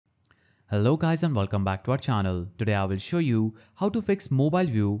Hello guys and welcome back to our channel. Today I will show you how to fix mobile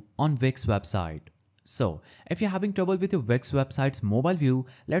view on Wix website. So, if you're having trouble with your Wix website's mobile view,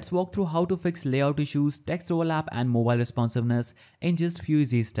 let's walk through how to fix layout issues, text overlap and mobile responsiveness in just few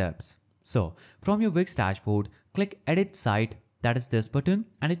easy steps. So, from your Wix dashboard, click Edit Site, that is this button,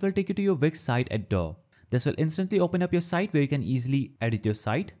 and it will take you to your Wix site editor. This will instantly open up your site where you can easily edit your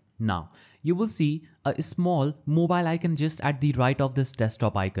site. Now, you will see a small mobile icon just at the right of this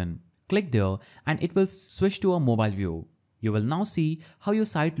desktop icon. Click there and it will switch to a mobile view. You will now see how your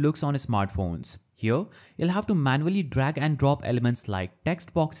site looks on smartphones. Here, you'll have to manually drag and drop elements like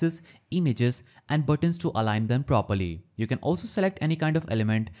text boxes, images, and buttons to align them properly. You can also select any kind of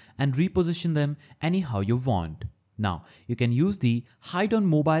element and reposition them anyhow you want. Now, you can use the Hide on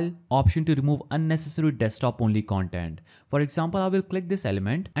Mobile option to remove unnecessary desktop-only content. For example, I will click this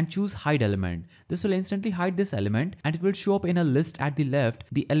element and choose Hide Element. This will instantly hide this element and it will show up in a list at the left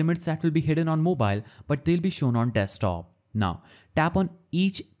the elements that will be hidden on mobile but they'll be shown on desktop. Now, tap on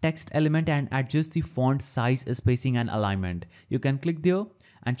each text element and adjust the font size, spacing and alignment. You can click there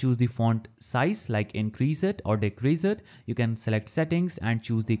and choose the font size, like increase it or decrease it. You can select settings and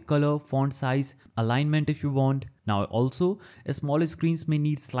choose the color, font size, alignment if you want. Now also, smaller screens may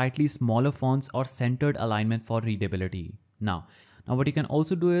need slightly smaller fonts or centered alignment for readability. Now what you can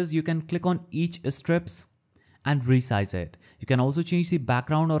also do is you can click on each strips and resize it. You can also change the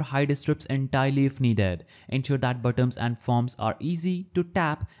background or hide strips entirely if needed. Ensure that buttons and forms are easy to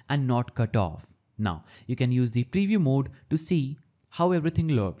tap and not cut off. Now you can use the preview mode to see how everything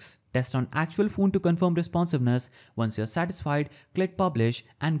looks. Test on actual phone to confirm responsiveness. Once you're satisfied, click publish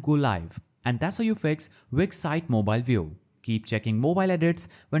and go live. And that's how you fix Wix site mobile view. Keep checking mobile edits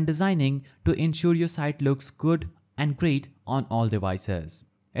when designing to ensure your site looks good and great on all devices.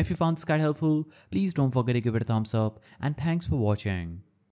 If you found this guide helpful, please don't forget to give it a thumbs up and thanks for watching.